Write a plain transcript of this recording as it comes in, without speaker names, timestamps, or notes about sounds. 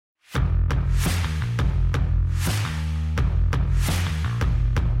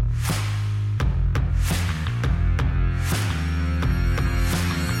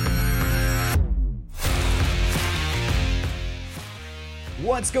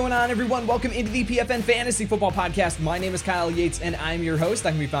What's going on, everyone? Welcome into the PFN Fantasy Football Podcast. My name is Kyle Yates, and I'm your host. I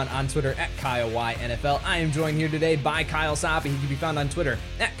can be found on Twitter at KyleYNFL. I am joined here today by Kyle Soppe. He can be found on Twitter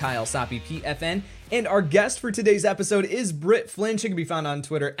at KyleSoppePFN. And our guest for today's episode is Britt Flynn. She can be found on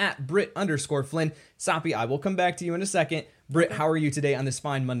Twitter at Britt_Flynn. Soppe, I will come back to you in a second. Britt, how are you today on this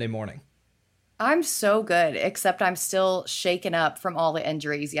fine Monday morning? I'm so good, except I'm still shaken up from all the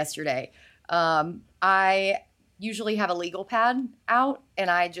injuries yesterday. I usually have a legal pad out and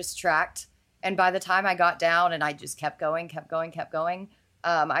I just tracked. And by the time I got down and I just kept going,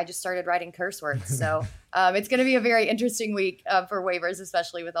 I just started writing curse words. So it's going to be a very interesting week for waivers,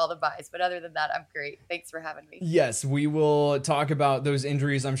 especially with all the buys. But other than that, I'm great. Thanks for having me. Yes, we will talk about those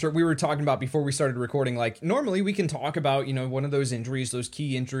injuries. I'm sure we were talking about before we started recording, like normally we can talk about, one of those injuries, those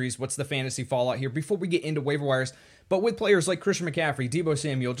key injuries. What's the fantasy fallout here before we get into waiver wires? But with players like Christian McCaffrey, Deebo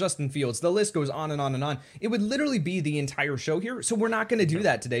Samuel, Justin Fields, the list goes on and on and on. It would literally be the entire show here. So we're not going to do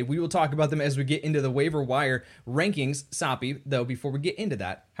that today. We will talk about them as we get into the waiver wire rankings. Soppe, though, before we get into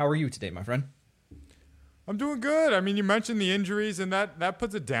that, how are you today, my friend? I'm doing good. I mean, you mentioned the injuries, and that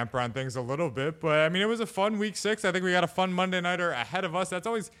puts a damper on things a little bit. But, I mean, it was a fun week 6. I think we got a fun Monday nighter ahead of us. That's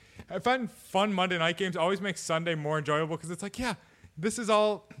always – I find fun Monday night games always makes Sunday more enjoyable because it's like, yeah, this is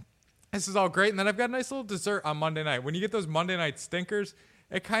all great. And then I've got a nice little dessert on Monday night. When you get those Monday night stinkers,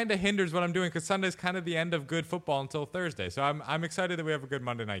 it kind of hinders what I'm doing because Sunday's kind of the end of good football until Thursday. So I'm excited that we have a good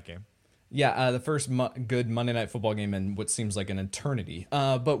Monday night game. Yeah, the first good Monday Night Football game in what seems like an eternity.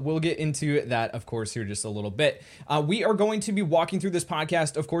 But we'll get into that, of course, here just a little bit. We are going to be walking through this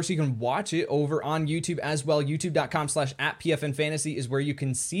podcast. Of course, you can watch it over on YouTube as well. YouTube.com/@PFNFantasy is where you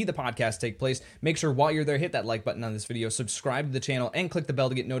can see the podcast take place. Make sure while you're there, hit that like button on this video, subscribe to the channel, and click the bell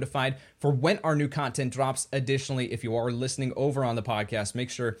to get notified for when our new content drops. Additionally, if you are listening over on the podcast, make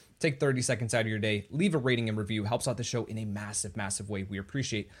sure take 30 seconds out of your day, leave a rating and review. Helps out the show in a massive, massive way. We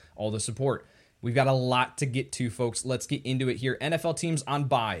appreciate all the support. We've got a lot to get to, folks. Let's get into it here. NFL teams on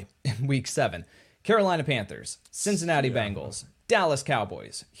bye in week 7. Carolina Panthers, Cincinnati Bengals, Dallas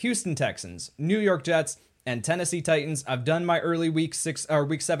Cowboys, Houston Texans, New York Jets, and Tennessee Titans. I've done my early week 7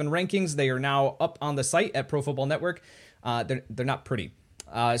 rankings. They are now up on the site at Pro Football Network. They're not pretty.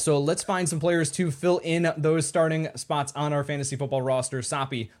 So let's find some players to fill in those starting spots on our fantasy football roster.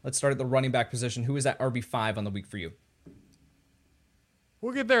 Soppe, let's start at the running back position. Who is at RB5 on the week for you?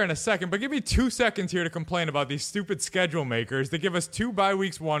 We'll get there in a second, but give me 2 seconds here to complain about these stupid schedule makers. They give us 2 bye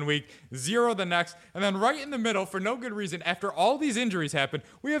weeks 1 week, 0 the next, and then right in the middle, for no good reason, after all these injuries happen,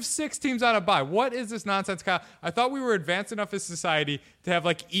 we have 6 teams on a bye. What is this nonsense, Kyle? I thought we were advanced enough as society to have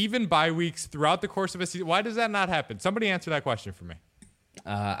like even bye weeks throughout the course of a season. Why does that not happen? Somebody answer that question for me.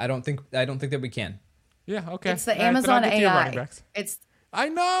 I don't think that we can. Yeah, okay. It's the Amazon AI. I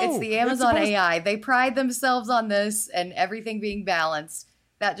know. It's the Amazon AI. They pride themselves on this and everything being balanced.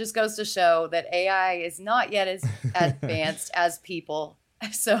 That just goes to show that AI is not yet as advanced as people.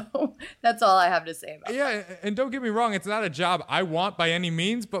 So that's all I have to say about that. Yeah, and don't get me wrong, it's not a job I want by any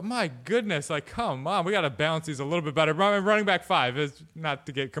means, but my goodness, like, come on, we got to balance these a little bit better. Running back 5 is not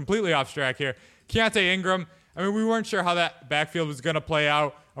to get completely off track here. Keontae Ingram, I mean, we weren't sure how that backfield was going to play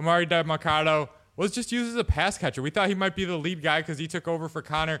out. Amari Demercado was just used as a pass catcher. We thought he might be the lead guy because he took over for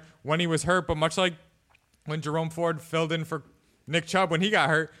Connor when he was hurt, but much like when Jerome Ford filled in for Nick Chubb when he got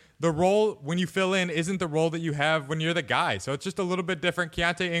hurt, the role when you fill in isn't the role that you have when you're the guy. So it's just a little bit different.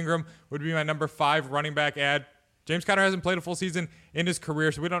 Keontae Ingram would be my number 5 running back ad. James Conner hasn't played a full season in his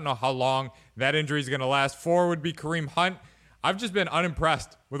career, so we don't know how long that injury is going to last. 4 would be Kareem Hunt. I've just been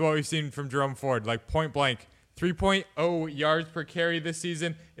unimpressed with what we've seen from Jerome Ford, like point blank. 3.0 yards per carry this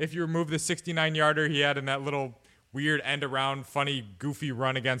season. If you remove the 69-yarder he had in that little weird end-around, funny, goofy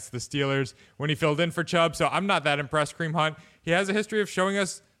run against the Steelers when he filled in for Chubb. So I'm not that impressed, Kareem Hunt. He has a history of showing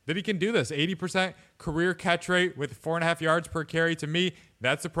us that he can do this. 80% career catch rate with 4.5 yards per carry. To me,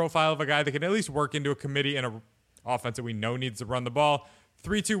 that's the profile of a guy that can at least work into a committee in an offense that we know needs to run the ball.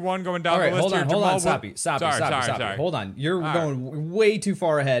 3-2-1 going down the list here. Hold on, Soppe. Hold on. You're going way too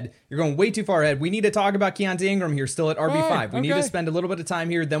far ahead. We need to talk about Keontae Ingram here still at RB5. We need to spend a little bit of time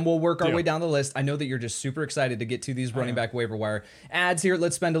here, then we'll work our way down the list. I know that you're just super excited to get to these running back waiver wire ads here.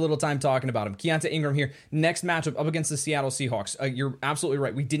 Let's spend a little time talking about him. Keontae Ingram here. Next matchup up against the Seattle Seahawks. You're absolutely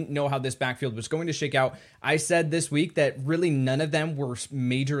right. We didn't know how this backfield was going to shake out. I said this week that really none of them were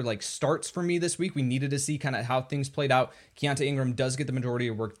major starts for me this week. We needed to see kind of how things played out. Keontae Ingram does get the majority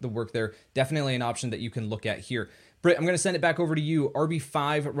of the work there. Definitely an option that you can look at here. Britt, I'm going to send it back over to you.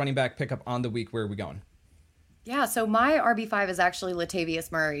 RB5 running back pickup on the week. Where are we going? Yeah, so my RB5 is actually Latavius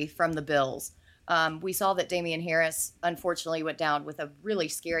Murray from the Bills. We saw that Damian Harris unfortunately went down with a really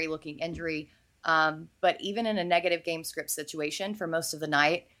scary looking injury. But even in a negative game script situation for most of the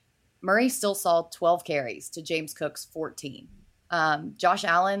night, Murray still saw 12 carries to James Cook's 14. Josh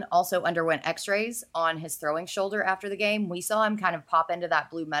Allen also underwent x-rays on his throwing shoulder after the game. We saw him kind of pop into that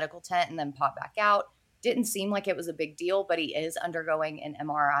blue medical tent and then pop back out. Didn't seem like it was a big deal, but he is undergoing an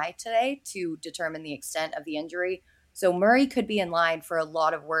MRI today to determine the extent of the injury. So Murray could be in line for a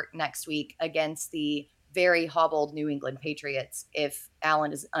lot of work next week against the very hobbled New England Patriots if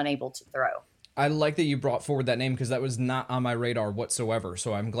Allen is unable to throw. I like that you brought forward that name because that was not on my radar whatsoever.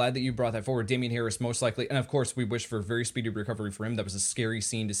 So I'm glad that you brought that forward. Damian Harris, most likely. And of course, we wish for a very speedy recovery for him. That was a scary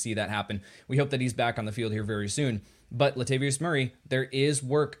scene to see that happen. We hope that he's back on the field here very soon. But Latavius Murray, there is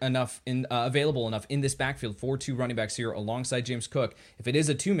work enough available enough in this backfield for 2 running backs here alongside James Cook. If it is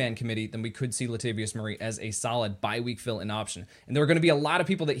a 2-man committee, then we could see Latavius Murray as a solid bye-week fill-in option. And there are going to be a lot of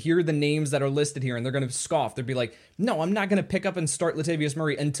people that hear the names that are listed here, and they're going to scoff. They'll be like, no, I'm not going to pick up and start Latavius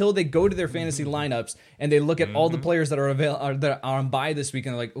Murray until they go to their fantasy lineups and they look at all the players that are that are on bye this week,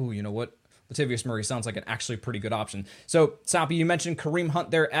 and they're like, oh, you know what? Latavius Murray sounds like an actually pretty good option. So, Soppy, you mentioned Kareem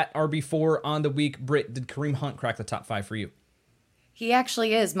Hunt there at RB4 on the week. Britt, did Kareem Hunt crack the top 5 for you? He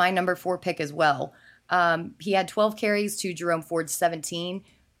actually is my number 4 pick as well. He had 12 carries to Jerome Ford's 17,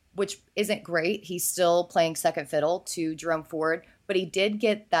 which isn't great. He's still playing second fiddle to Jerome Ford, but he did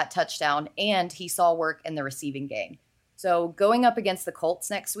get that touchdown, and he saw work in the receiving game. So going up against the Colts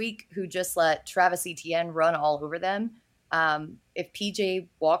next week, who just let Travis Etienne run all over them, if PJ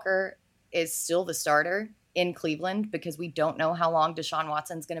Walker is still the starter in Cleveland, because we don't know how long Deshaun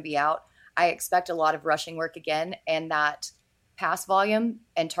Watson's going to be out, I expect a lot of rushing work again, and that pass volume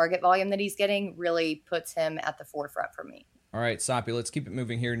and target volume that he's getting really puts him at the forefront for me. All right, Soppy, let's keep it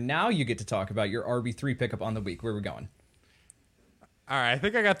moving here. Now you get to talk about your RB3 pickup on the week. Where are we going? All right, I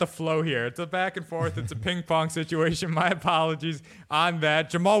think I got the flow here. It's a back and forth. It's a ping pong situation. My apologies on that.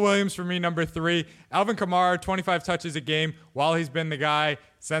 Jamal Williams for me, number 3. Alvin Kamara, 25 touches a game while he's been the guy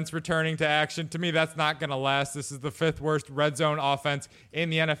since returning to action. To me, that's not going to last. This is the 5th worst red zone offense in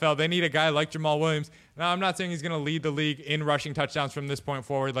the NFL. They need a guy like Jamal Williams. Now, I'm not saying he's going to lead the league in rushing touchdowns from this point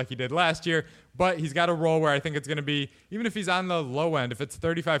forward like he did last year, but he's got a role where I think it's going to be, even if he's on the low end, if it's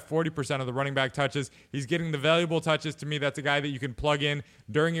 35-40% of the running back touches, he's getting the valuable touches. To me, that's a guy that you can plug in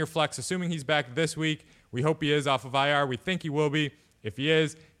during your flex, assuming he's back this week. We hope he is off of IR. We think he will be. If he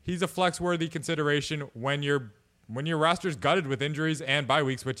is, he's a flex-worthy consideration when your roster's gutted with injuries and bye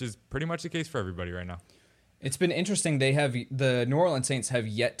weeks, which is pretty much the case for everybody right now. It's been interesting. The New Orleans Saints have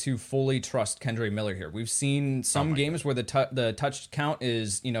yet to fully trust Kendre Miller here. We've seen some games where the touch count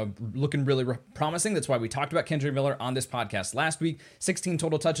is, looking really promising. That's why we talked about Kendre Miller on this podcast last week. 16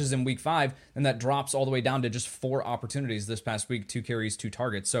 total touches in week 5, and that drops all the way down to just 4 opportunities this past week, 2 carries, 2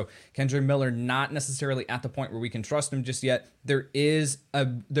 targets. So Kendre Miller not necessarily at the point where we can trust him just yet. There is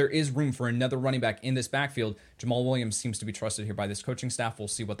room for another running back in this backfield. Jamal Williams seems to be trusted here by this coaching staff. We'll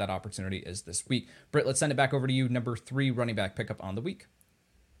see what that opportunity is this week. Britt, let's send it back over to you. Number 3 running back pickup on the week.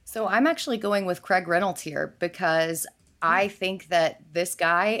 So I'm actually going with Craig Reynolds here because I think that this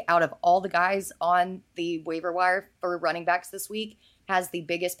guy, out of all the guys on the waiver wire for running backs this week, has the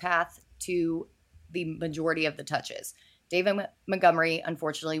biggest path to the majority of the touches. David Montgomery,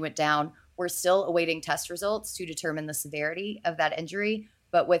 unfortunately, went down. We're still awaiting test results to determine the severity of that injury.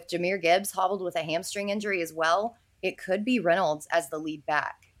 But with Jahmyr Gibbs hobbled with a hamstring injury as well, it could be Reynolds as the lead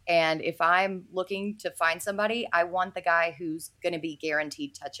back. And if I'm looking to find somebody, I want the guy who's going to be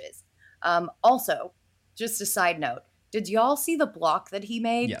guaranteed touches. Also, just a side note, did y'all see the block that he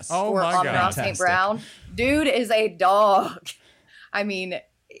made? Yes. For my God. St. Brown? Dude is a dog. I mean,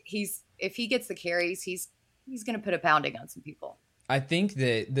 if he gets the carries, he's going to put a pounding on some people. I think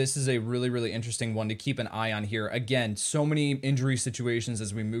that this is a really, really interesting one to keep an eye on here. Again, so many injury situations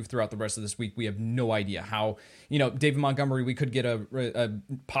as we move throughout the rest of this week. We have no idea how, David Montgomery, we could get a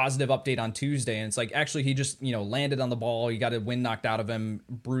positive update on Tuesday. And it's like, actually, he just, landed on the ball. He got a wind knocked out of him,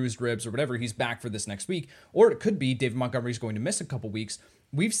 bruised ribs or whatever. He's back for this next week. Or it could be David Montgomery's going to miss a couple weeks.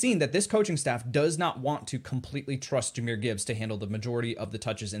 We've seen that this coaching staff does not want to completely trust Jahmyr Gibbs to handle the majority of the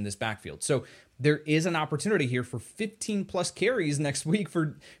touches in this backfield. So there is an opportunity here for 15 plus carries next week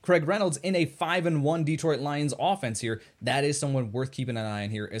for Craig Reynolds in a 5-1 Detroit Lions offense here. That is someone worth keeping an eye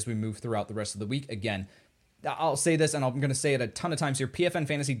on here as we move throughout the rest of the week. Again, I'll say this, and I'm going to say it a ton of times here,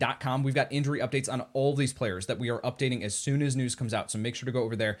 pfnfantasy.com. We've got injury updates on all these players that we are updating as soon as news comes out. So make sure to go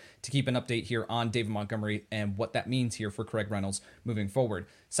over there to keep an update here on David Montgomery and what that means here for Craig Reynolds moving forward.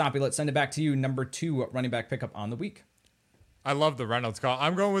 Soppy, let's send it back to you. Number 2 running back pickup on the week. I love the Reynolds call.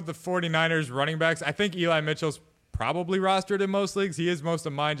 I'm going with the 49ers running backs. I think Eli Mitchell's probably rostered in most leagues. He is most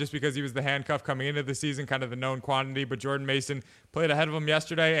of mine just because he was the handcuff coming into the season, kind of the known quantity. But Jordan Mason played ahead of him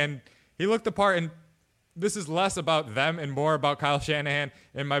yesterday, and he looked the part, and this is less about them and more about Kyle Shanahan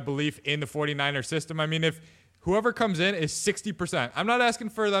and my belief in the 49er system. I mean, if whoever comes in is 60%, I'm not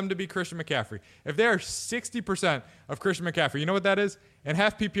asking for them to be Christian McCaffrey. If they are 60% of Christian McCaffrey, you know what that is? And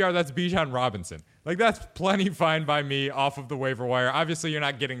half PPR, that's Bijan Robinson. Like, that's plenty fine by me off of the waiver wire. Obviously, you're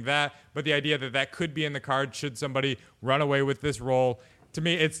not getting that, but the idea that that could be in the card should somebody run away with this role, to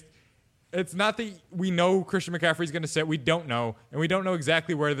me, it's not that we know Christian McCaffrey is going to sit. We don't know, and we don't know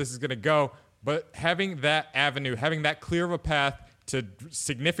exactly where this is going to go. But having that avenue, having that clear of a path to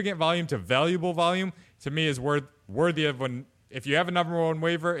significant volume, to valuable volume, to me is worthy of when, if you have a number one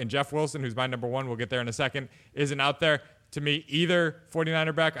waiver and Jeff Wilson, who's my number one, we'll get there in a second, isn't out there. To me, either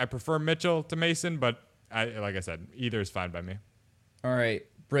 49er back, I prefer Mitchell to Mason, but like I said, either is fine by me. All right,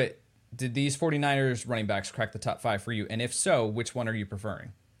 Britt, did these 49ers running backs crack the top 5 for you? And if so, which one are you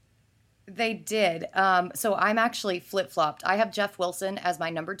preferring? They did. So I'm actually flip-flopped. I have Jeff Wilson as my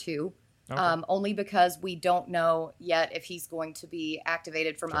number 2, okay. Only because we don't know yet if he's going to be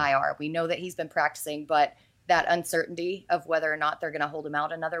activated from IR. We know that he's been practicing, but that uncertainty of whether or not they're going to hold him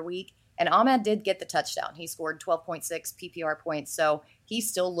out another week. And Ahmed did get the touchdown. He scored 12.6 PPR points, so he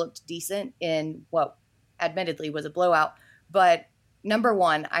still looked decent in what admittedly was a blowout. But number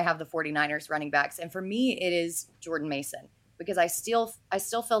 1, I have the 49ers running backs. And for me, it is Jordan Mason, because I still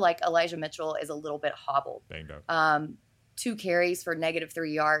feel like Elijah Mitchell is a little bit hobbled. Banged up. 2 carries for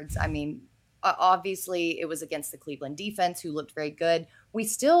 -3 yards. I mean, obviously it was against the Cleveland defense, who looked very good. We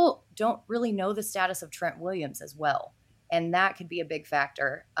still don't really know the status of Trent Williams as well. And that could be a big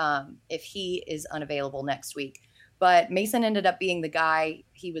factor if he is unavailable next week. But Mason ended up being the guy.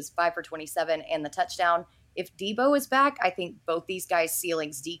 He was 5 for 27 and the touchdown. If Debo is back, I think both these guys'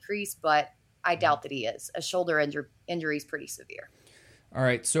 ceilings decrease, but I doubt that he is. A shoulder injury is pretty severe. All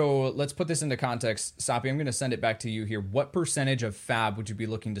right, so let's put this into context. Sapi, I'm going to send it back to you here. What percentage of fab would you be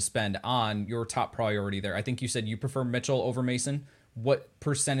looking to spend on your top priority there? I think you said you prefer Mitchell over Mason. What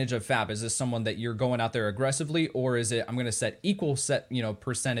percentage of fab? Is this someone that you're going out there aggressively, or is it I'm going to set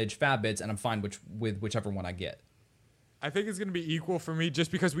percentage fab bids and I'm fine with whichever one I get? I think it's going to be equal for me just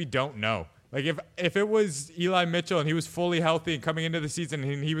because we don't know. Like if it was Eli Mitchell and he was fully healthy and coming into the season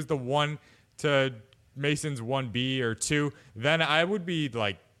and he was the one to Mason's 1B or 2, then I would be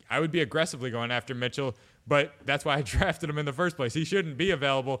aggressively going after Mitchell, but that's why I drafted him in the first place. He shouldn't be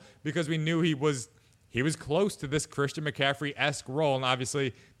available because we knew he was close to this Christian McCaffrey-esque role, and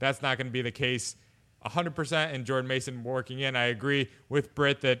obviously that's not going to be the case 100%. And Jordan Mason working in, I agree with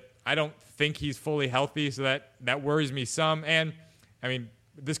Britt that I don't think he's fully healthy, so that worries me some. And, I mean,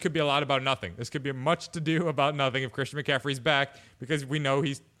 this could be a lot about nothing. This could be much to do about nothing if Christian McCaffrey's back, because we know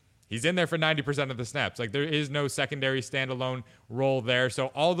he's in there for 90% of the snaps. Like, there is no secondary standalone role there. So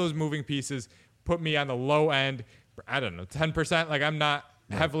all those moving pieces put me on the low end, I don't know, 10%. Like, I'm not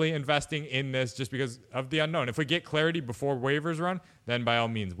heavily investing in this just because of the unknown. If we get clarity before waivers run, then by all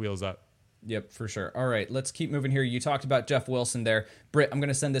means, wheels up. Yep, for sure. All right, let's keep moving here. You talked about Jeff Wilson there. Britt, I'm going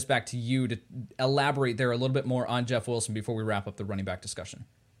to send this back to you to elaborate there a little bit more on Jeff Wilson before we wrap up the running back discussion.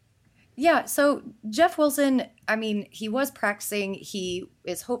 Yeah, so Jeff Wilson, I mean, he was practicing. He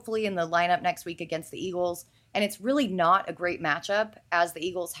is hopefully in the lineup next week against the Eagles, and it's really not a great matchup, as the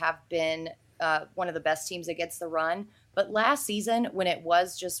Eagles have been one of the best teams against the run. But last season, when it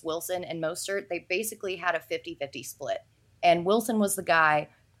was just Wilson and Mostert, they basically had a 50-50 split. And Wilson was the guy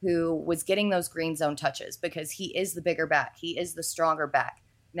who was getting those green zone touches because he is the bigger back. He is the stronger back.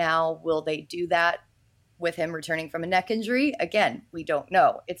 Now, will they do that with him returning from a neck injury? Again, we don't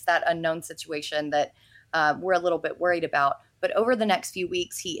know. It's that unknown situation that we're a little bit worried about. But over the next few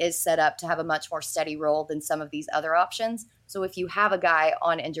weeks, he is set up to have a much more steady role than some of these other options. So if you have a guy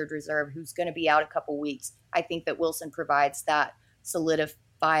on injured reserve who's going to be out a couple weeks, I think that Wilson provides that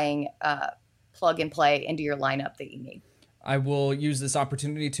solidifying plug and play into your lineup that you need. I will use this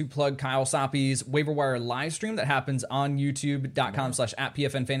opportunity to plug Kyle Soppy's waiver wire live stream that happens on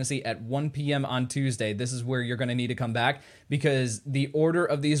youtube.com/@PFNFantasy at 1 p.m. on Tuesday. This is where you're going to need to come back because the order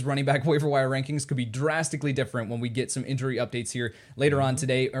of these running back waiver wire rankings could be drastically different when we get some injury updates here later on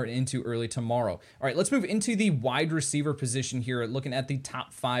today or into early tomorrow. All right, let's move into the wide receiver position here, looking at the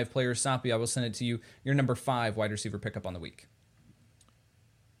top 5 players. Soppy, I will send it to you. Your number 5 wide receiver pickup on the week.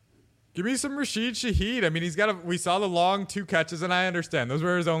 Give me some Rashid Shaheed. I mean, we saw the long 2 catches, and I understand. Those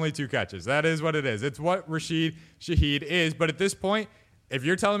were his only 2 catches. That is what it is. It's what Rashid Shaheed is. But at this point, if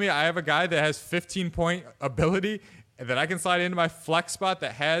you're telling me I have a guy that has 15-point ability that I can slide into my flex spot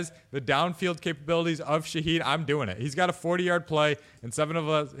that has the downfield capabilities of Shaheed, I'm doing it. He's got a 40-yard play in 7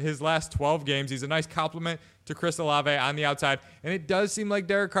 of his last 12 games. He's a nice compliment to Chris Olave on the outside. And it does seem like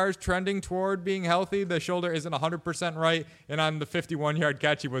Derek Carr's trending toward being healthy. The shoulder isn't 100% right. And on the 51-yard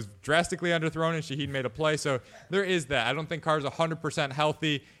catch, he was drastically underthrown, and Shaheed made a play. So there is that. I don't think Carr's 100%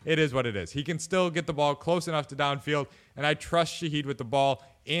 healthy. It is what it is. He can still get the ball close enough to downfield, and I trust Shaheed with the ball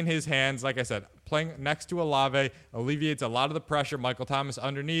in his hands. Like I said, playing next to Olave alleviates a lot of the pressure. Michael Thomas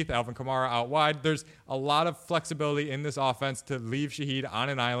underneath, Alvin Kamara out wide. There's a lot of flexibility in this offense to leave Shaheed on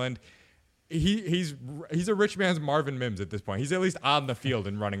an island. He's a rich man's Marvin Mims at this point. He's at least on the field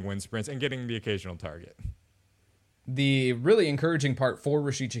and running wind sprints and getting the occasional target. The really encouraging part for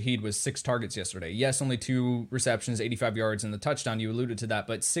Rashid Shaheed was 6 targets yesterday. Yes, only 2 receptions, 85 yards, and the touchdown. You alluded to that,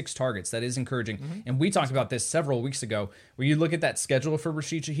 but 6 targets. That is encouraging. Mm-hmm. And we talked about this several weeks ago, where you look at that schedule for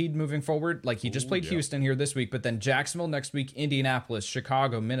Rashid Shaheed moving forward. Like, he just played Houston here this week, but then Jacksonville next week, Indianapolis,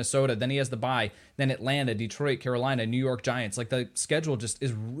 Chicago, Minnesota. Then he has the bye. Then Atlanta, Detroit, Carolina, New York Giants. Like, the schedule just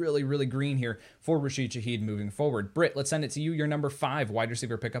is really, really green here for Rashid Shaheed moving forward. Britt, let's send it to you. Your number 5 wide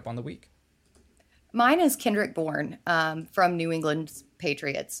receiver pickup on the week. Mine is Kendrick Bourne from New England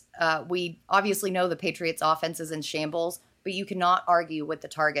Patriots. We obviously know the Patriots offense is in shambles, but you cannot argue with the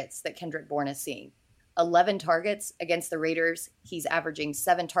targets that Kendrick Bourne is seeing. 11 targets against the Raiders. He's averaging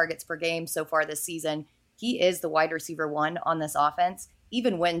 7 targets per game so far this season. He is the wide receiver 1 on this offense,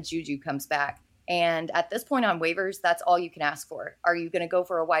 even when Juju comes back. And at this point on waivers, that's all you can ask for. Are you going to go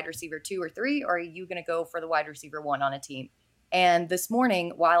for a wide receiver 2 or 3, or are you going to go for the wide receiver 1 on a team? And this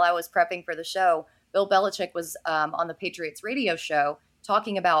morning, while I was prepping for the show, Bill Belichick was on the Patriots radio show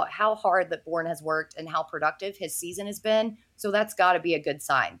talking about how hard that Bourne has worked and how productive his season has been. So that's got to be a good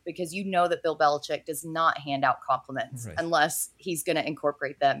sign, because you know that Bill Belichick does not hand out compliments unless he's going to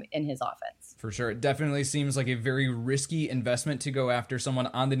incorporate them in his offense. For sure. It definitely seems like a very risky investment to go after someone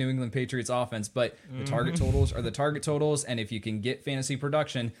on the New England Patriots offense, but the target totals are the target totals. And if you can get fantasy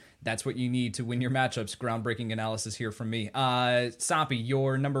production, that's what you need to win your matchups. Groundbreaking analysis here from me. Soppy,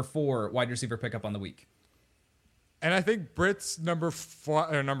 your number 4 wide receiver pickup on the week. And I think Britt's number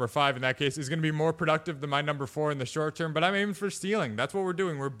 5 in that case is going to be more productive than my number 4 in the short term, but I'm aiming for stealing. That's what we're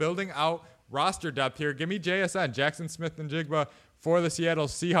doing. We're building out roster depth here. Give me JSN, Jackson Smith and Jigba for the Seattle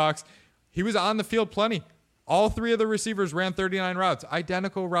Seahawks. He was on the field plenty. All 3 of the receivers ran 39 routes.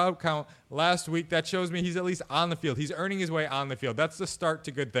 Identical route count last week. That shows me he's at least on the field. He's earning his way on the field. That's the start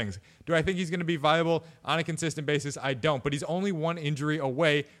to good things. Do I think he's going to be viable on a consistent basis? I don't. But he's only 1 injury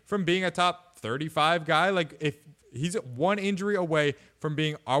away from being a top 35 guy. Like, if he's 1 injury away from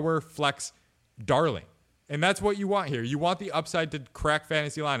being our flex darling. And that's what you want here. You want the upside to crack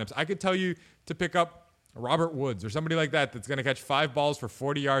fantasy lineups. I could tell you to pick up Robert Woods or somebody like that that's going to catch 5 balls for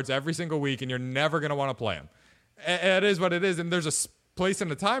 40 yards every single week, and you're never going to want to play him. It is what it is, and there's a place and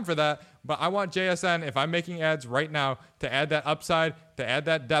a time for that. But I want JSN, if I'm making ads right now, to add that upside, to add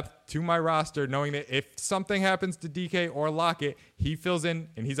that depth to my roster, knowing that if something happens to DK or Lockett, he fills in,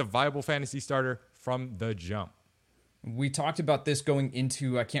 and he's a viable fantasy starter from the jump. We talked about this going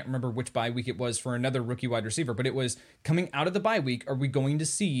into, I can't remember which bye week it was for another rookie wide receiver, but it was coming out of the bye week. Are we going to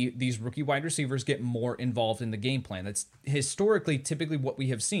see these rookie wide receivers get more involved in the game plan? That's historically typically what we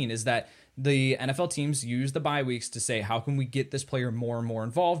have seen, is that the NFL teams use the bye weeks to say, how can we get this player more and more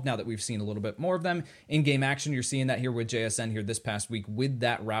involved now that we've seen a little bit more of them in game action? You're seeing that here with JSN here this past week with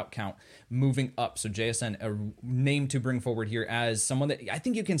that route count moving up. So JSN, a name to bring forward here as someone that I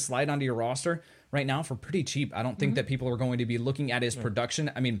think you can slide onto your roster right now for pretty cheap. I don't think that people are going to be looking at his production.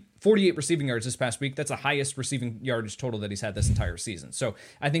 I mean, 48 receiving yards this past week. That's the highest receiving yardage total that he's had this entire season. So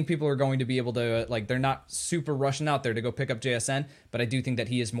I think people are going to be able to, like, they're not super rushing out there to go pick up JSN, but I do think that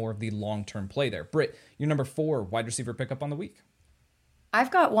he is more of the long-term play there. Britt, your number 4 wide receiver pickup on the week.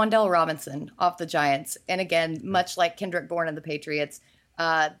 I've got Wan'Dale Robinson off the Giants. And again, much like Kendrick Bourne and the Patriots,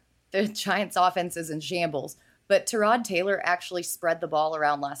 the Giants offense is in shambles. But Tyrod Taylor actually spread the ball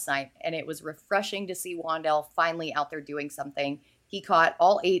around last night, and it was refreshing to see Wan'Dale finally out there doing something. He caught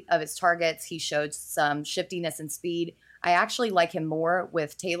all 8 of his targets. He showed some shiftiness and speed. I actually like him more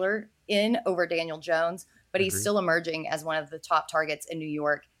with Taylor in over Daniel Jones, but he's still emerging as one of the top targets in New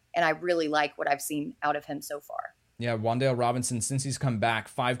York, and I really like what I've seen out of him so far. Yeah, Wan'Dale Robinson, since he's come back,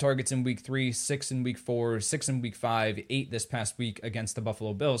 5 targets in week 3, 6 in week 4, 6 in week 5, 8 this past week against the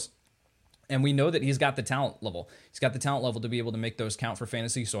Buffalo Bills. And we know that he's got the talent level. He's got the talent level to be able to make those count for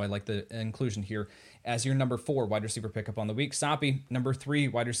fantasy. So I like the inclusion here as your number 4 wide receiver pickup on the week. Soppy, number 3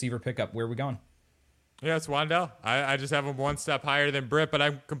 wide receiver pickup. Where are we going? Yeah, it's Wandell. I just have him one step higher than Britt, but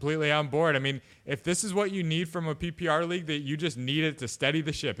I'm completely on board. I mean, if this is what you need from a PPR league, that you just need it to steady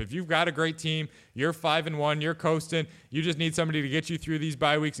the ship. If you've got a great team, you're 5-1, you're coasting, you just need somebody to get you through these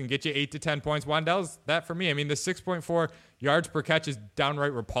bye weeks and get you 8 to 10 points. Wandell's that for me. I mean, the 6.4 yards per catch is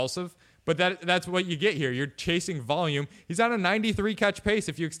downright repulsive, but that's what you get here. You're chasing volume. He's on a 93 catch pace.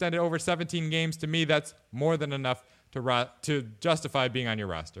 If you extend it over 17 games, to me, that's more than enough to justify being on your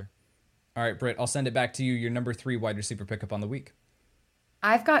roster. All right, Britt, I'll send it back to you. Your number 3 wide receiver pickup on the week.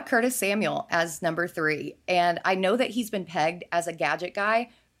 I've got Curtis Samuel as number 3, and I know that he's been pegged as a gadget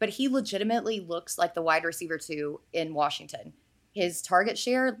guy, but he legitimately looks like the wide receiver 2 in Washington. His target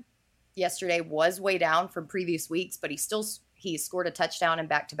share yesterday was way down from previous weeks, but he scored a touchdown in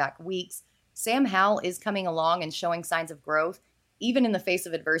back-to-back weeks. Sam Howell is coming along and showing signs of growth, even in the face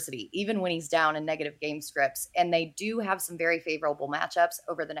of adversity, even when he's down in negative game scripts. And they do have some very favorable matchups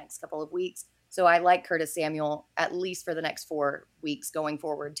over the next couple of weeks. So I like Curtis Samuel, at least for the next 4 weeks going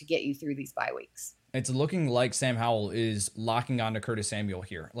forward, to get you through these bye weeks. It's looking like Sam Howell is locking on to Curtis Samuel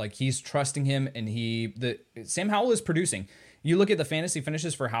here. Like, he's trusting him, and Sam Howell is producing. You look at the fantasy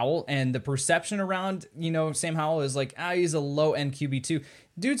finishes for Howell, and the perception around, Sam Howell is like, he's a low-end QB2.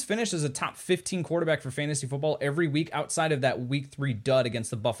 Dude's finished as a top 15 quarterback for fantasy football every week outside of that week 3 dud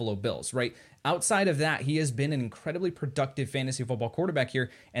against the Buffalo Bills, right? Outside of that, he has been an incredibly productive fantasy football quarterback here,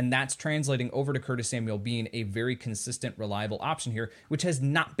 and that's translating over to Curtis Samuel being a very consistent, reliable option here, which has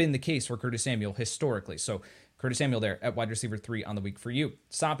not been the case for Curtis Samuel historically. So Curtis Samuel there at wide receiver 3 on the week for you.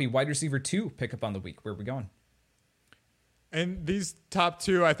 Soppy, wide receiver 2 pickup on the week. Where are we going? And these top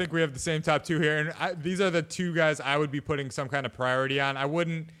 2, I think we have the same top 2 here. And these are the 2 guys I would be putting some kind of priority on.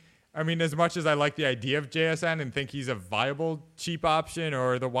 As much as I like the idea of JSN and think he's a viable cheap option,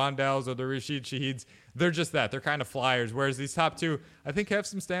 or the Wandells or the Rashid Shaheeds, they're just that. They're kind of flyers. Whereas these top 2, I think, have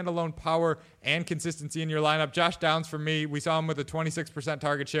some standalone power and consistency in your lineup. Josh Downs, for me, we saw him with a 26%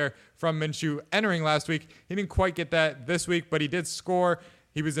 target share from Minshew entering last week. He didn't quite get that this week, but he did score.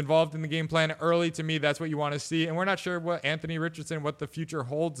 He was involved in the game plan early. To me, that's what you want to see. And we're not sure what Anthony Richardson, what the future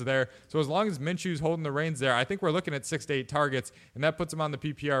holds there. So as long as Minshew's holding the reins there, I think we're looking at 6 to 8 targets, and that puts him on the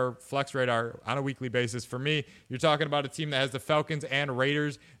PPR flex radar on a weekly basis. For me, you're talking about a team that has the Falcons and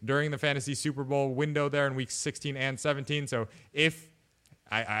Raiders during the fantasy Super Bowl window there in weeks 16 and 17. So if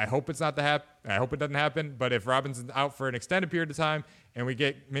I hope it's not I hope it doesn't happen. But if Robinson's out for an extended period of time and we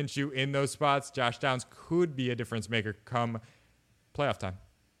get Minshew in those spots, Josh Downs could be a difference maker come playoff time.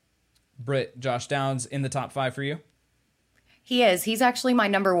 Britt, Josh Downs in the top 5 for you? He is. He's actually my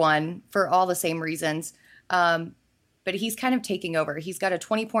number 1 for all the same reasons. But he's kind of taking over. He's got a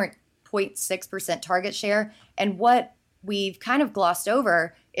 20.6% target share. And what we've kind of glossed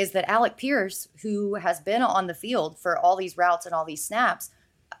over is that Alec Pierce, who has been on the field for all these routes and all these snaps,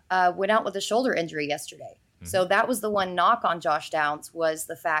 went out with a shoulder injury yesterday. Mm-hmm. So that was the one knock on Josh Downs, was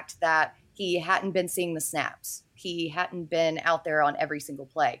the fact that he hadn't been seeing the snaps. He hadn't been out there on every single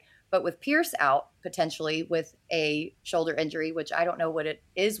play. But with Pierce out, potentially with a shoulder injury, which I don't know what it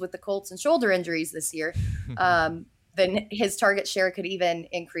is with the Colts and shoulder injuries this year, then his target share could even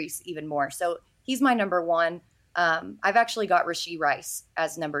increase even more. So he's my number 1. I've actually got Rashee Rice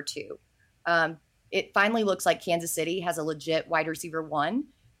as number 2. It finally looks like Kansas City has a legit wide receiver 1,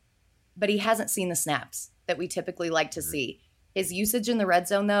 but he hasn't seen the snaps that we typically like to see. His usage in the red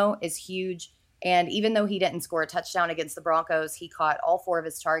zone, though, is huge. And even though he didn't score a touchdown against the Broncos, he caught all 4 of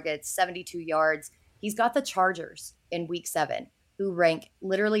his targets, 72 yards. He's got the Chargers in week 7, who rank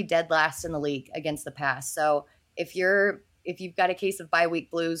literally dead last in the league against the pass. So if you've got a case of bye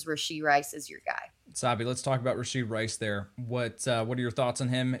week blues, Rashee Rice is your guy. Sabi, let's talk about Rashee Rice there. What are your thoughts on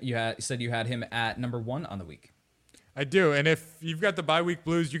him? You said you had him at number 1 on the week. I do. And if you've got the bye week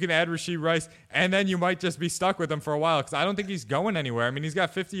blues, you can add Rashee Rice, and then you might just be stuck with him for a while, because I don't think he's going anywhere. I mean, he's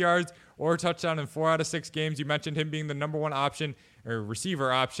got 50 yards or a touchdown in 4 out of 6 games. You mentioned him being the number 1 option or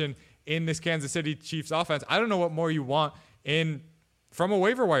receiver option in this Kansas City Chiefs offense. I don't know what more you want from a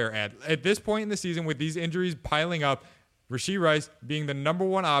waiver wire ad. At this point in the season, with these injuries piling up, Rashee Rice being the number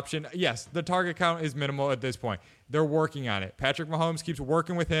 1 option. Yes, the target count is minimal at this point. They're working on it. Patrick Mahomes keeps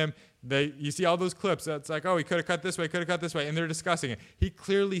working with him. You see all those clips. It's like, he could have cut this way, and they're discussing it. He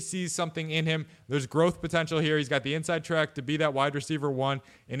clearly sees something in him. There's growth potential here. He's got the inside track to be that wide receiver 1.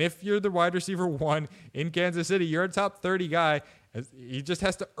 And if you're the wide receiver 1 in Kansas City, you're a top 30 guy. He just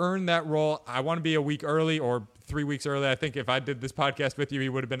has to earn that role. I want to be a week early or 3 weeks early. I think if I did this podcast with you, he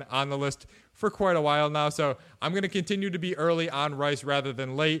would have been on the list for quite a while now. So I'm going to continue to be early on Rice rather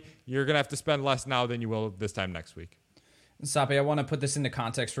than late. You're going to have to spend less now than you will this time next week. Sape, I want to put this into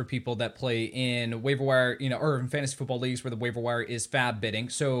context for people that play in waiver wire, or in fantasy football leagues where the waiver wire is fab bidding.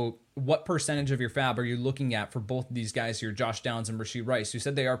 So what percentage of your fab are you looking at for both of these guys here, Josh Downs and Rashee Rice? You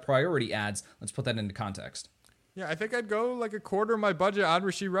said they are priority ads. Let's put that into context. Yeah, I think I'd go like a quarter of my budget on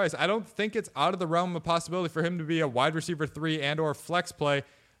Rashee Rice. I don't think it's out of the realm of possibility for him to be a wide receiver 3 and or flex play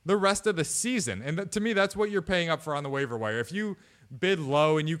the rest of the season. And to me, that's what you're paying up for on the waiver wire. If you bid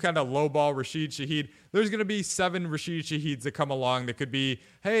low and you kind of lowball Rashid Shaheed, there's going to be 7 Rashid Shaheeds that come along that could be,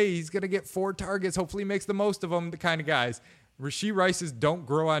 hey, he's going to get 4 targets. Hopefully he makes the most of them, the kind of guys. Rashee Rice's don't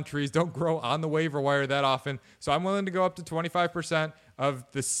grow on trees, don't grow on the waiver wire that often. So I'm willing to go up to 25% of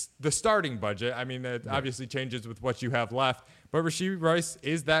the starting budget. I mean, it obviously changes with what you have left. But Rashee Rice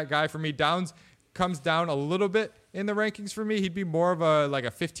is that guy for me. Downs comes down a little bit in the rankings for me. He'd be more of a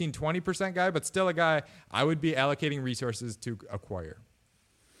 15-20% guy, but still a guy I would be allocating resources to acquire.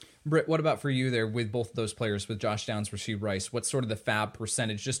 Britt, what about for you there with both of those players, with Josh Downs, Rashee Rice? What's sort of the fab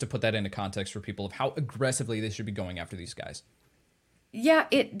percentage, just to put that into context for people, of how aggressively they should be going after these guys? Yeah,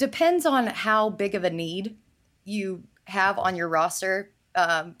 it depends on how big of a need you have on your roster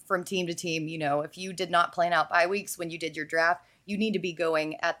from team to team. If you did not plan out bye weeks when you did your draft, you need to be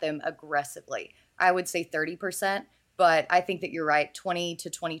going at them aggressively. I would say 30%, but I think that you're right. 20 to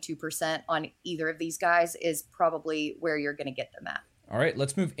 22% on either of these guys is probably where you're going to get them at. All right,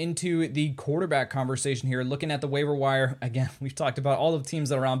 let's move into the quarterback conversation here. Looking at the waiver wire, again, we've talked about all of the teams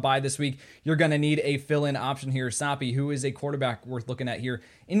that are on bye this week. You're going to need a fill-in option here. Sapi, who is a quarterback worth looking at here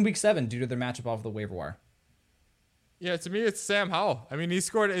in week 7 due to their matchup off the waiver wire? Yeah, to me, it's Sam Howell. I mean, he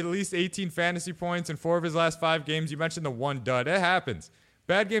scored at least 18 fantasy points in 4 of his last 5 games. You mentioned the one dud. It happens.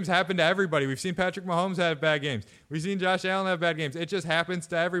 Bad games happen to everybody. We've seen Patrick Mahomes have bad games. We've seen Josh Allen have bad games. It just happens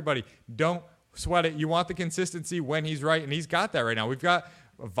to everybody. Don't sweat it. You want the consistency when he's right, and he's got that right now. We've got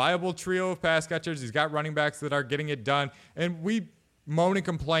a viable trio of pass catchers. He's got running backs that are getting it done. And we moan and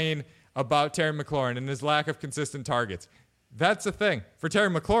complain about Terry McLaurin and his lack of consistent targets. That's a thing. For Terry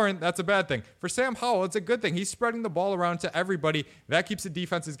McLaurin, that's a bad thing. For Sam Howell, it's a good thing. He's spreading the ball around to everybody. That keeps the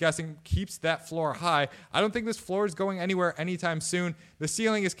defenses guessing, keeps that floor high. I don't think this floor is going anywhere anytime soon. The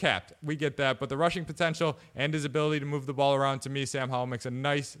ceiling is capped. We get that. But the rushing potential and his ability to move the ball around, to me, Sam Howell makes a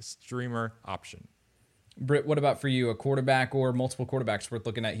nice streamer option. Britt, what about for you? A quarterback or multiple quarterbacks worth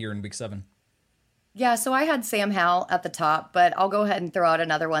looking at here in week 7? Yeah, so I had Sam Howell at the top, but I'll go ahead and throw out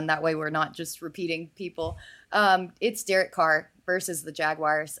another one. That way we're not just repeating people. It's Derek Carr versus the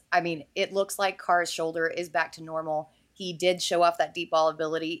Jaguars. I mean, it looks like Carr's shoulder is back to normal. He did show off that deep ball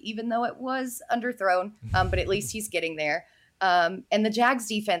ability, even though it was underthrown, but at least he's getting there. And the Jags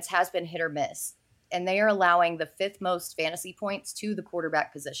defense has been hit or miss, and they are allowing the 5th most fantasy points to the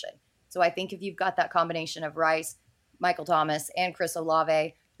quarterback position. So I think if you've got that combination of Rice, Michael Thomas, and Chris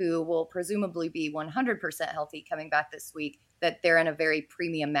Olave, who will presumably be 100% healthy coming back this week, that they're in a very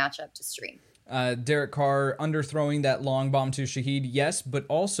premium matchup to stream. Derek Carr underthrowing that long bomb to Shaheed, yes, but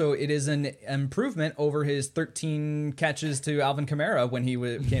also it is an improvement over his 13 catches to Alvin Kamara when he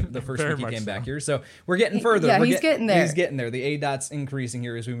came the first week he came back here. So we're getting further. Yeah, he's getting there. He's getting there. The A-dot's increasing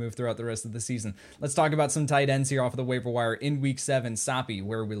here as we move throughout the rest of the season. Let's talk about some tight ends here off of the waiver wire in week 7. Sapi,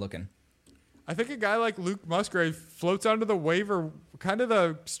 where are we looking? I think a guy like Luke Musgrave floats onto the waiver, kind of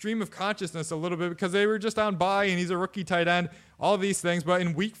the stream of consciousness a little bit, because they were just on bye and he's a rookie tight end, all of these things. But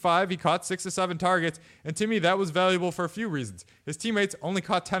in week 5, he caught 6 to 7 targets. And to me, that was valuable for a few reasons. His teammates only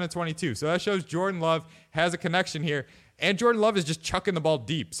caught 10 and 22. So that shows Jordan Love has a connection here. And Jordan Love is just chucking the ball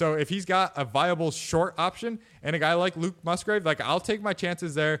deep. So if he's got a viable short option and a guy like Luke Musgrave, I'll take my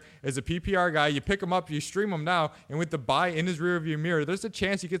chances there as a PPR guy. You pick him up, you stream him now, and with the buy in his rearview mirror, there's a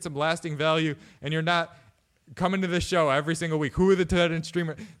chance you get some lasting value, and you're not coming to this show every single week. Who are the tight end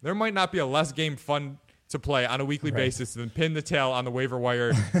streamer? There might not be a less game fun to play on a weekly basis than pin the tail on the waiver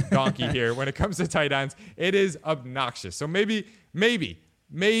wire donkey here. When it comes to tight ends, it is obnoxious. So maybe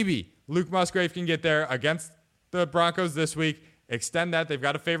Luke Musgrave can get there against the Broncos this week, extend that. They've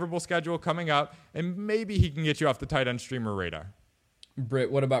got a favorable schedule coming up, and maybe he can get you off the tight end streamer radar.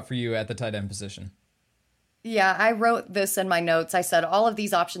 Britt, what about for you at the tight end position? Yeah, I wrote this in my notes. I said all of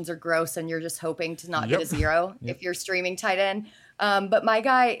these options are gross, and you're just hoping to not get a 0 if you're streaming tight end. But my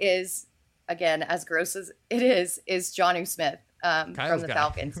guy is, again, as gross as it is Jonnu Smith from the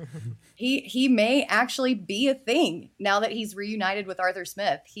Falcons. He may actually be a thing now that he's reunited with Arthur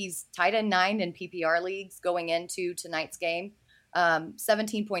Smith. He's tight end 9 in PPR leagues going into tonight's game,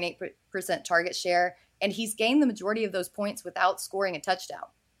 17.8% target share, and he's gained the majority of those points without scoring a touchdown.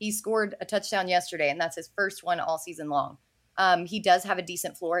 He scored a touchdown yesterday, and that's his first one all season long. He does have a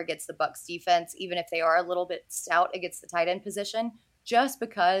decent floor against the Bucs defense, even if they are a little bit stout against the tight end position, just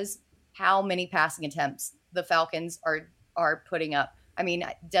because how many passing attempts the Falcons are are putting up. I mean,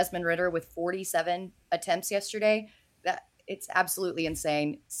 Desmond Ridder with 47 attempts yesterday, that it's absolutely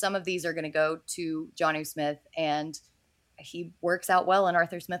insane. Some of these are going to go to Jonnu Smith, and he works out well in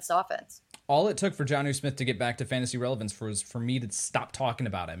Arthur Smith's offense. All it took for Jonnu Smith to get back to fantasy relevance was for me to stop talking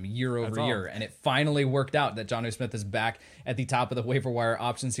about him year over year. And it finally worked out that Jonnu Smith is back at the top of the waiver wire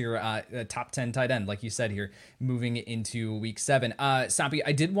options here, top 10 tight end, like you said here, moving into week 7. Sapi,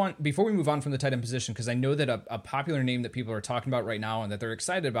 I did want, before we move on from the tight end position, because I know that a popular name that people are talking about right now and that they're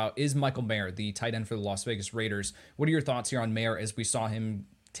excited about is Michael Mayer, the tight end for the Las Vegas Raiders. What are your thoughts here on Mayer as we saw him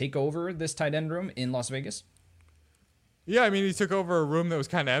take over this tight end room in Las Vegas? Yeah, I mean, he took over a room that was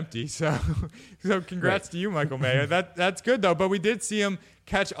kind of empty, so congrats to you, Michael Mayer. That's good, though. But we did see him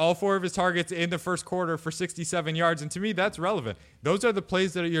catch all 4 of his targets in the first quarter for 67 yards, and to me, that's relevant. Those are the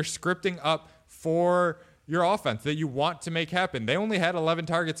plays that you're scripting up for your offense that you want to make happen. They only had 11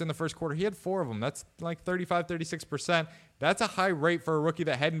 targets in the first quarter. He had 4 of them. That's like 35, 36%. That's a high rate for a rookie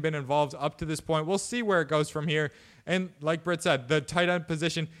that hadn't been involved up to this point. We'll see where it goes from here. And like Britt said, the tight end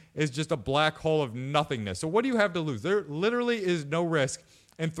position is just a black hole of nothingness. So what do you have to lose? There literally is no risk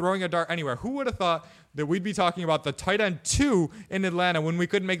in throwing a dart anywhere. Who would have thought that we'd be talking about the tight end 2 in Atlanta when we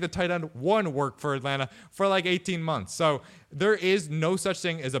couldn't make the tight end 1 work for Atlanta for like 18 months? So there is no such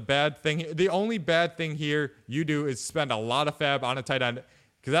thing as a bad thing. The only bad thing here you do is spend a lot of fab on a tight end,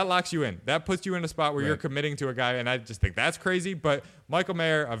 because that locks you in. That puts you in a spot where you're committing to a guy, and I just think that's crazy. But Michael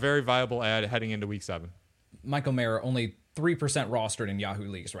Mayer, a very viable ad heading into week 7. Michael Mayer, only 3% rostered in Yahoo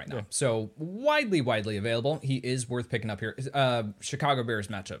leagues right now. Yeah. So widely available. He is worth picking up here. Chicago Bears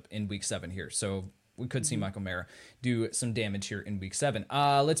matchup in week 7 here. So we could see Michael Mayer do some damage here in week 7.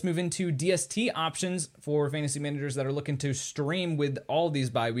 Let's move into DST options for fantasy managers that are looking to stream with all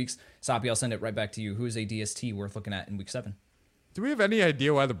these bye weeks. Sapi, I'll send it right back to you. Who is a DST worth looking at in week 7? Do we have any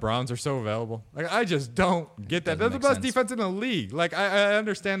idea why the Browns are so available? Like, I just don't get that. They're the best defense in the league. Like, I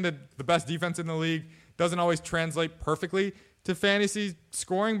understand that the best defense in the league doesn't always translate perfectly to fantasy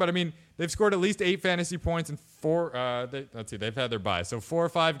scoring, but I mean, they've scored at least 8 fantasy points in 4. They've had their bye, so 4 or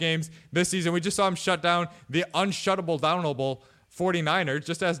 5 games this season. We just saw him shut down the downable 49ers.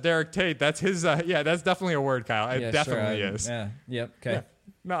 Just ask Derek Tate. That's his. That's definitely a word, Kyle. It definitely is. Yeah. Yep. Okay. Yeah.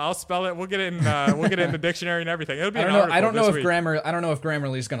 No, I'll spell it. We'll get it in. We'll get it in the dictionary and everything. It'll be. I don't know if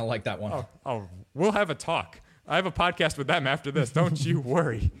Grammarly's going to like that one. We'll have a talk. I have a podcast with them after this. Don't you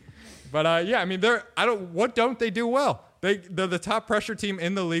worry. But I mean, what don't they do well? They're the top pressure team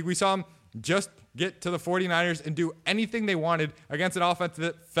in the league. We saw them just get to the 49ers and do anything they wanted against an offense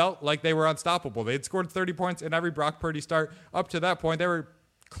that felt like they were unstoppable. They had scored 30 points in every Brock Purdy start up to that point. They were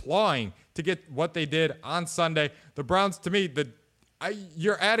clawing to get what they did on Sunday. The Browns, to me,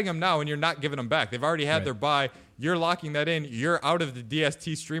 you're adding them now and you're not giving them back. They've already had their bye. You're locking that in. You're out of the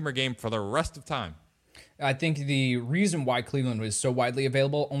DST streamer game for the rest of time. I think the reason why Cleveland was so widely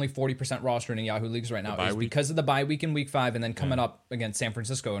available, only 40% rostered in Yahoo leagues right now, is because of the bye week in week 5 and then coming up against San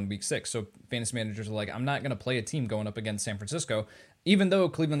Francisco in week 6. So fantasy managers are like, I'm not going to play a team going up against San Francisco. Even though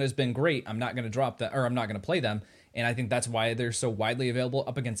Cleveland has been great, I'm not going to drop that, or I'm not going to play them. And I think that's why they're so widely available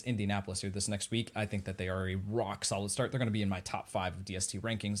up against Indianapolis here this next week. I think that they are a rock solid start. They're going to be in my top 5 of DST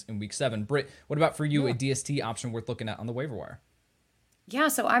rankings in week 7. Britt, what about for you, a DST option worth looking at on the waiver wire? Yeah,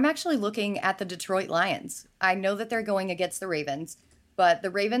 so I'm actually looking at the Detroit Lions. I know that they're going against the Ravens, but the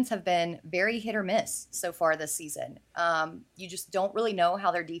Ravens have been very hit or miss so far this season. You just don't really know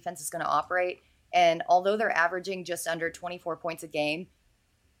how their defense is going to operate. And although they're averaging just under 24 points a game,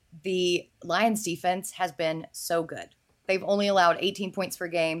 the Lions defense has been so good. They've only allowed 18 points per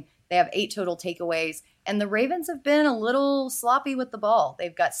game. They have 8 total takeaways. And the Ravens have been a little sloppy with the ball.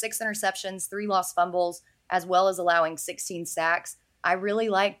 They've got 6 interceptions, 3 lost fumbles, as well as allowing 16 sacks. I really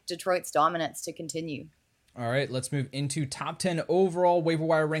like Detroit's dominance to continue. All right, let's move into top 10 overall waiver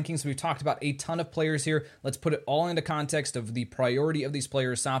wire rankings. We've talked about a ton of players here. Let's put it all into context of the priority of these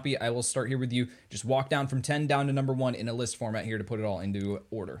players. Sapi, I will start here with you. Just walk down from 10 down to number 1 in a list format here to put it all into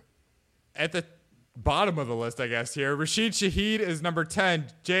order. At the bottom of the list, I guess, here, Rashid Shaheed is number 10,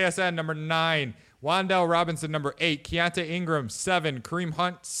 JSN number 9, Wan'Dale Robinson number 8, Keontae Ingram 7, Kareem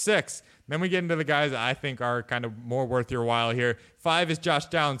Hunt 6. Then we get into the guys that I think are kind of more worth your while here. 5 is Josh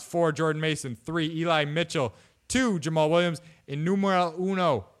Downs, 4 Jordan Mason, 3 Eli Mitchell, 2 Jamal Williams, and numero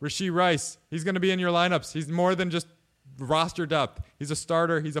uno, Rashee Rice. He's going to be in your lineups. He's more than just roster depth. He's a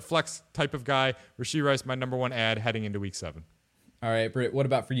starter. He's a flex type of guy. Rashee Rice, my number 1 ad heading into week 7. All right, Britt, what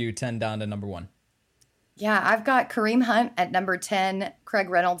about for you, 10 down to number 1? Yeah, I've got Kareem Hunt at number 10, Craig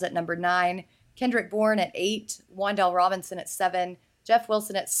Reynolds at number 9, Kendrick Bourne at 8, Wan'Dale Robinson at 7, Jeff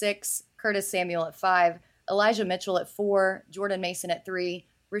Wilson at 6, Curtis Samuel at 5, Elijah Mitchell at 4, Jordan Mason at 3,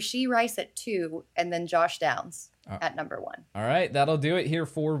 Rashee Rice at 2, and then Josh Downs at number 1. All right, that'll do it here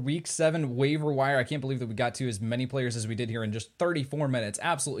for Week 7 waiver wire. I can't believe that we got to as many players as we did here in just 34 minutes.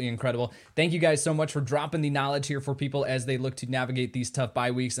 Absolutely incredible. Thank you guys so much for dropping the knowledge here for people as they look to navigate these tough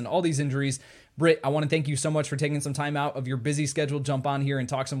bye weeks and all these injuries. Britt, I want to thank you so much for taking some time out of your busy schedule, jump on here and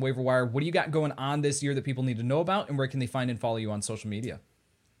talk some waiver wire. What do you got going on this year that people need to know about, and where can they find and follow you on social media?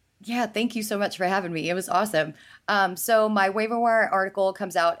 Yeah, thank you so much for having me. It was awesome. So my waiver wire article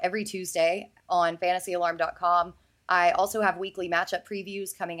comes out every Tuesday on fantasyalarm.com. I also have weekly matchup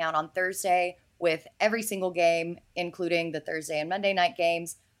previews coming out on Thursday with every single game, including the Thursday and Monday night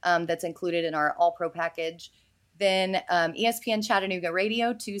games that's included in our All-Pro package. Then ESPN Chattanooga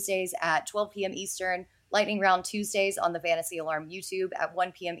Radio, Tuesdays at 12 p.m. Eastern. Lightning Round Tuesdays on the Fantasy Alarm YouTube at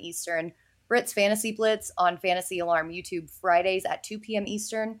 1 p.m. Eastern. Britt's Fantasy Blitz on Fantasy Alarm YouTube Fridays at 2 p.m.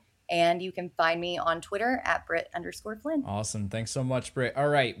 Eastern. And you can find me on Twitter at Britt_Flynn. Awesome. Thanks so much, Britt. All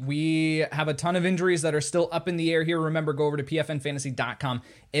right. We have a ton of injuries that are still up in the air here. Remember, go over to pfnfantasy.com.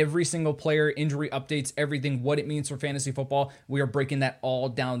 Every single player, injury updates, everything, what it means for fantasy football. We are breaking that all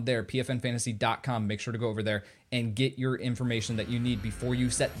down there. pfnfantasy.com. Make sure to go over there and get your information that you need before you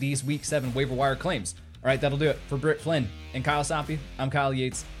set these Week 7 waiver wire claims. All right. That'll do it. For Britt Flynn and Kyle Soppe, I'm Kyle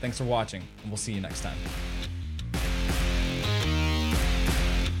Yates. Thanks for watching, and we'll see you next time.